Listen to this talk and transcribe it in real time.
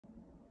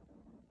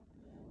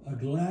A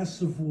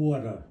glass of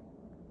water.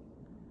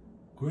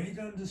 Great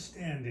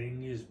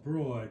understanding is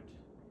broad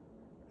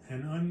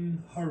and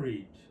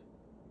unhurried.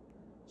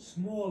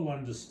 Small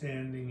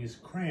understanding is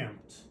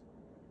cramped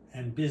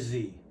and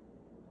busy.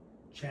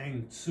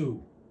 Chang Tzu.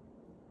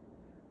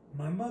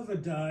 My mother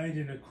died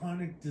in a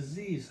chronic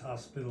disease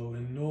hospital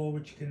in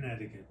Norwich,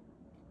 Connecticut,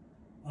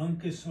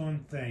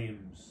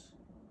 Uncas-on-Thames.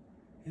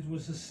 It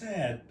was a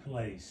sad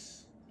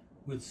place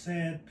with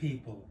sad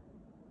people.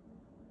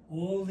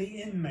 All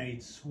the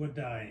inmates were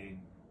dying.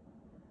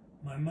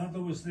 My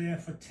mother was there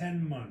for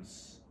 10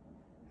 months,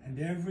 and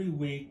every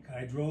week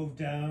I drove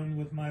down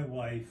with my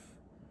wife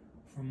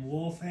from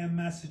Waltham,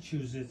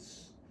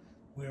 Massachusetts,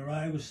 where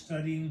I was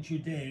studying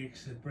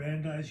Judaics at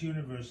Brandeis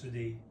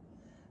University,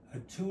 a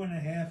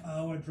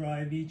 2.5-hour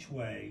drive each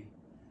way,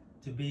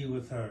 to be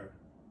with her.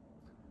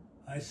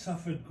 I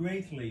suffered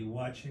greatly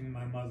watching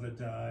my mother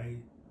die.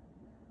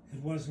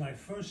 It was my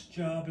first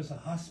job as a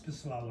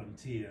hospice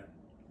volunteer,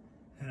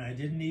 and I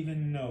didn't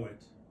even know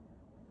it.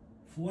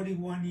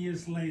 41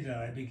 years later,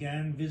 I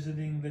began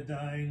visiting the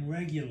dying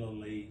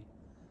regularly,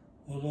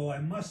 although I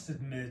must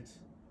admit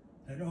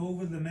that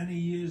over the many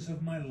years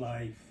of my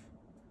life,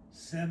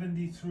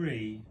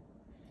 73,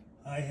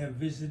 I have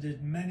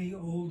visited many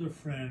older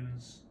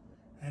friends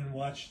and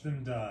watched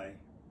them die.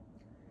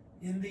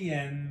 In the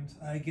end,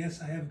 I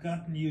guess I have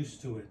gotten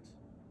used to it.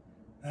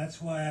 That's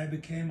why I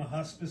became a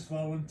hospice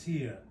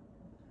volunteer.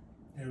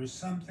 There is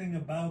something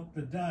about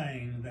the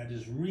dying that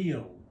is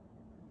real.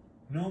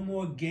 No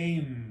more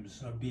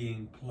games are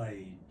being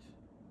played.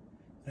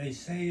 They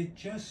say it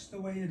just the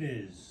way it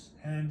is,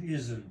 and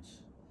isn't.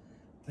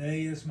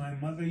 They, as my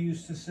mother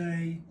used to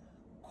say,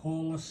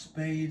 call a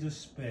spade a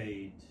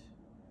spade.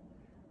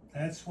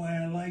 That's why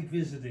I like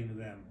visiting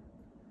them.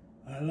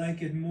 I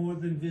like it more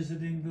than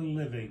visiting the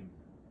living.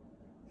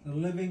 The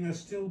living are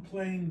still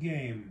playing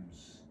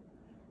games.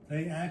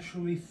 They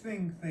actually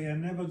think they are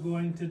never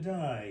going to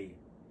die.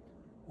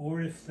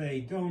 Or if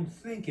they don't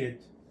think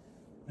it,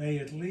 they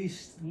at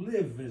least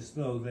live as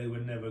though they were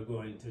never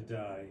going to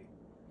die.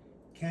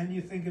 Can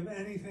you think of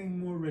anything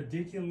more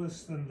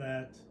ridiculous than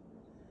that?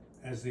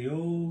 As the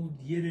old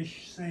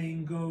Yiddish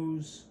saying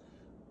goes,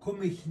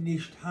 komm ich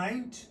nicht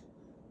heint,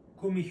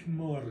 komm ich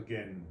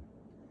morgen.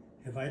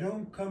 If I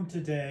don't come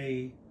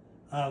today,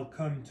 I'll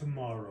come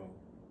tomorrow.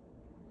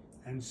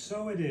 And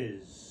so it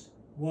is,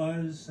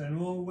 was,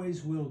 and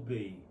always will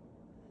be.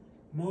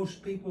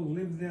 Most people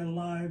live their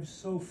lives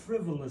so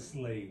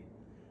frivolously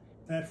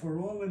that for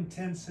all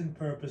intents and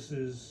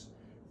purposes,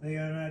 they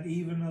are not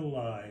even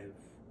alive.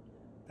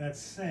 That's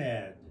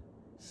sad,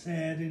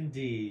 sad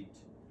indeed.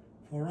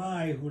 For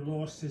I, who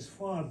lost his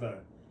father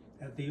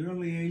at the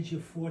early age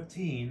of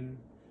 14,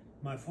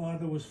 my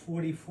father was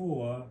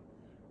 44,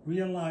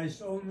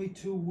 realized only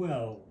too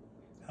well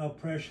how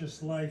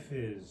precious life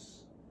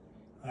is.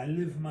 I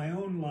live my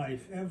own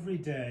life every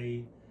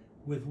day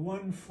with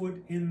one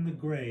foot in the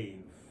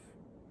grave.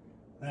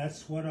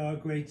 That's what our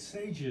great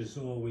sages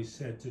always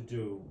said to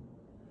do.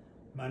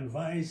 Man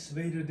weiß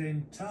weder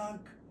den Tag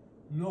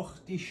noch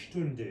die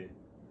Stunde,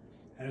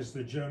 as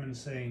the German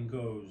saying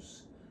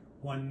goes.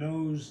 One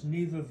knows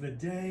neither the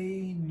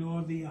day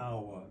nor the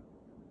hour.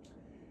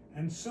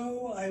 And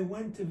so I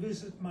went to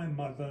visit my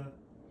mother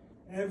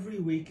every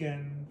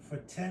weekend for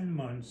 10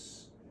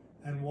 months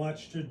and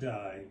watched her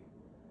die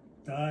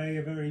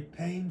a very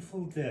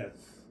painful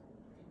death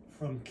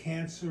from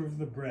cancer of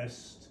the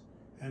breast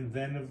and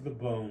then of the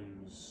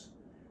bones.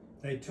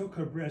 They took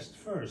her breast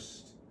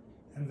first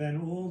and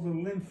then all the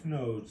lymph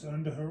nodes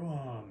under her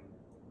arm.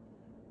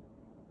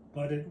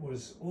 But it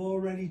was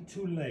already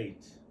too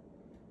late.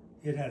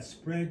 It had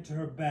spread to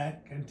her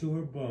back and to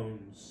her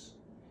bones.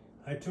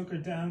 I took her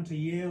down to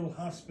Yale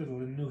Hospital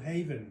in New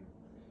Haven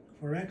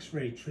for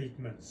x-ray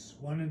treatments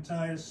one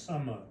entire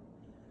summer.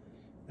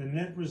 The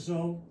net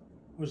result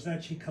was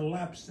that she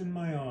collapsed in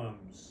my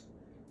arms,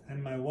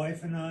 and my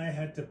wife and I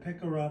had to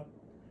pick her up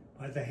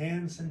by the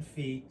hands and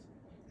feet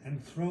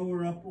and throw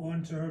her up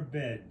onto her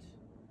bed.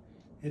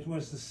 It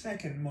was the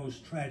second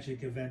most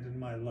tragic event in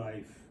my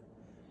life,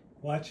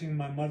 watching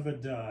my mother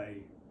die.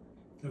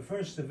 The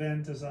first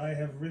event, as I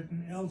have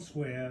written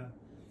elsewhere,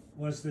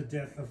 was the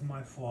death of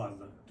my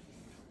father.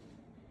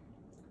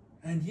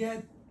 And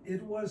yet,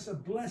 it was a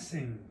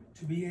blessing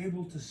to be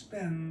able to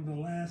spend the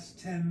last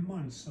 10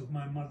 months of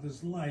my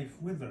mother's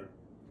life with her.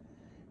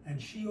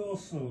 And she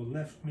also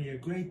left me a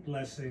great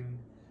blessing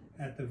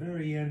at the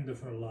very end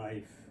of her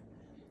life,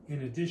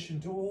 in addition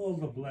to all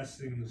the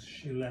blessings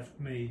she left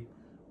me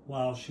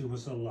while she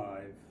was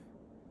alive.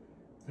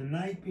 The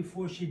night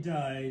before she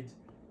died,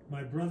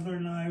 my brother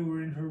and I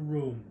were in her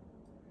room.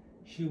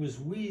 She was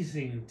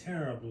wheezing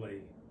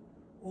terribly.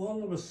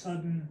 All of a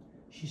sudden,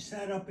 she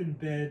sat up in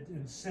bed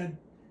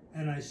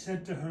and I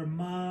said to her,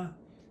 "Ma,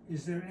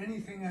 is there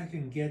anything I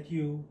can get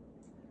you?"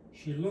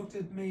 She looked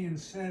at me and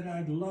said,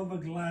 "I'd love a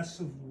glass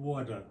of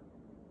water."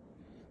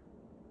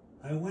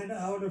 I went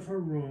out of her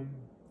room.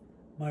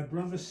 My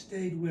brother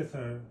stayed with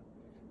her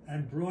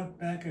and brought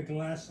back a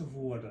glass of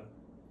water.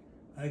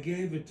 I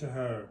gave it to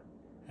her,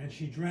 and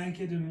she drank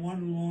it in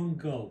one long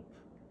gulp.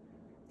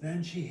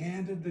 Then she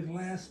handed the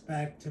glass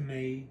back to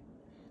me,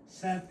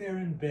 sat there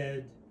in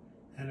bed,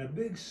 and a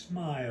big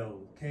smile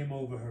came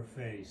over her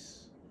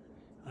face.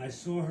 I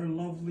saw her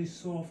lovely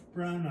soft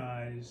brown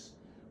eyes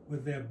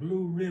with their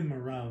blue rim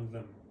around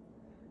them.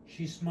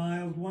 She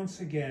smiled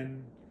once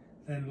again,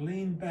 then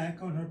leaned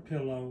back on her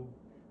pillow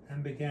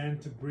and began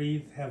to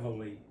breathe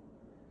heavily.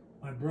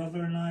 My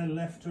brother and I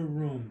left her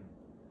room.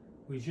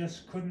 We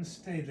just couldn't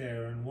stay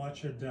there and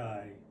watch her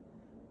die.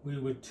 We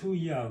were too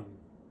young.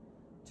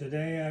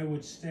 Today I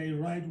would stay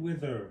right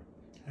with her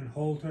and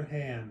hold her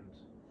hand.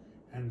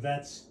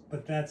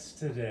 But that's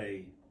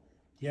today.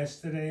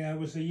 Yesterday I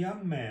was a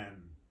young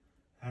man,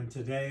 and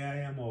today I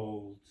am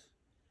old.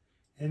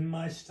 In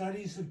my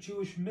studies of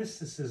Jewish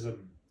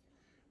mysticism,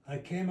 I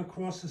came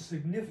across a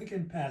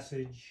significant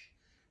passage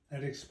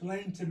that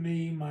explained to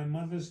me my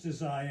mother's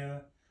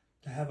desire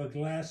to have a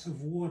glass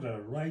of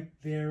water right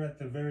there at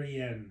the very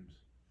end.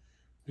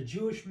 The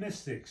Jewish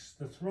mystics,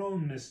 the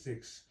throne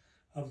mystics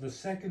of the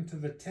 2nd to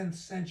the 10th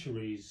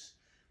centuries,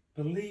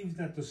 believed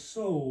that the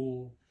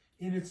soul,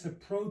 in its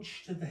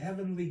approach to the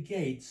heavenly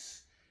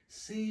gates,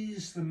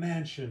 sees the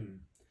mansion,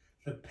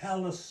 the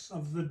palace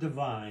of the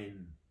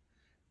divine.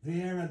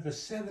 There at the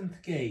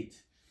 7th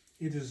gate,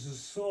 it is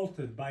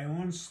assaulted by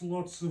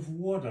onslaughts of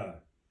water.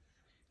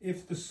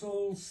 If the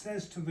soul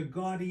says to the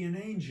guardian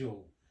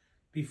angel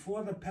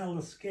before the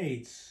palace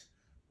gates,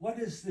 "What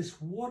is this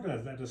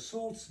water that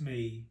assaults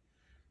me?"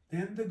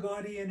 then the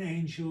guardian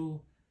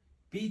angel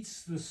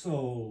beats the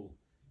soul,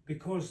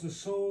 because the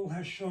soul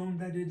has shown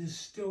that it is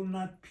still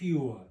not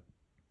pure.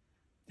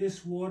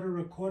 This water,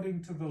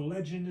 according to the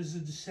legend, is a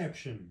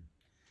deception.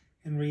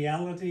 In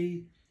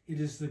reality, it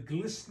is the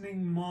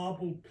glistening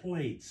marble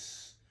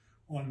plates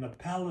on the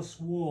palace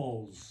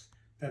walls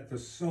that the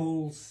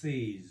soul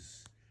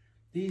sees.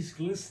 These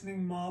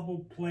glistening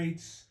marble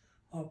plates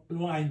are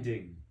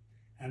blinding,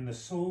 and the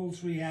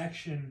soul's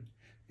reaction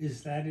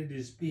is that it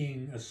is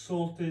being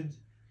assaulted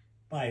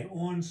by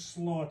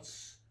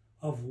onslaughts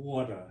of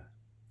water.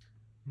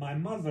 My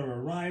mother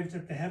arrived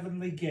at the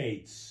heavenly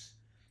gates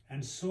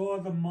and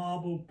saw the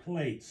marble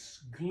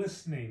plates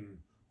glistening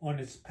on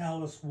its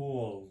palace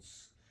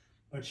walls,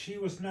 but she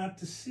was not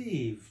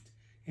deceived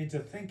into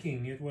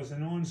thinking it was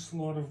an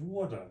onslaught of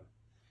water.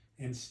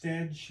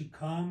 Instead, she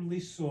calmly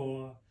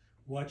saw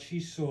what she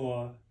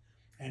saw,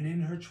 and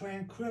in her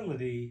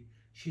tranquility,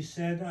 she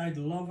said, "I'd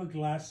love a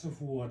glass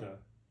of water."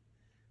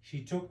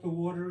 She took the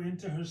water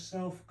into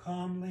herself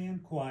calmly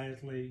and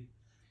quietly.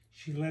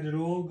 She let it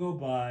all go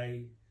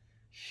by.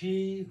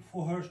 She,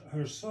 for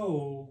her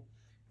soul,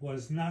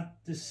 was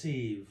not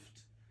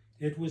deceived.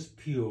 It was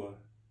pure.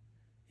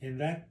 In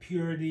that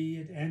purity,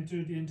 it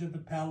entered into the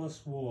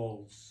palace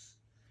walls,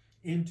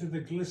 into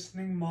the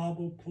glistening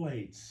marble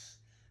plates,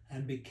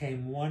 and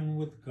became one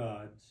with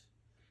God.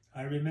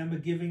 I remember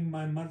giving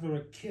my mother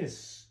a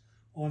kiss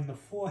on the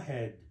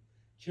forehead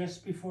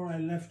just before I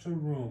left her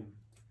room.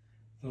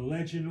 The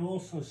legend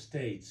also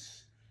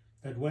states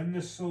that when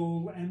the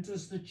soul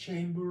enters the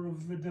chamber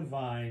of the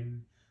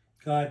divine,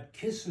 God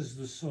kisses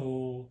the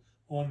soul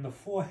on the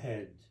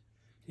forehead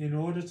in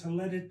order to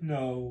let it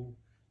know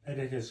that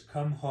it has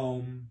come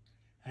home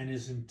and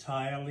is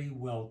entirely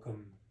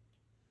welcome.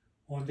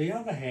 On the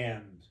other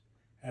hand,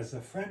 as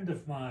a friend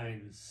of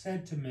mine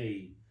said to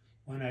me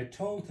when I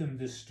told him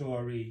this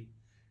story,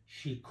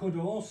 she could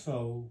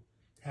also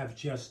have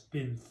just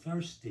been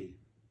thirsty.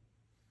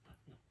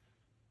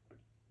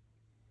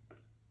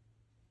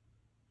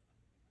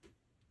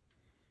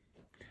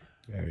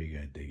 Very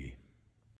good, Diggy.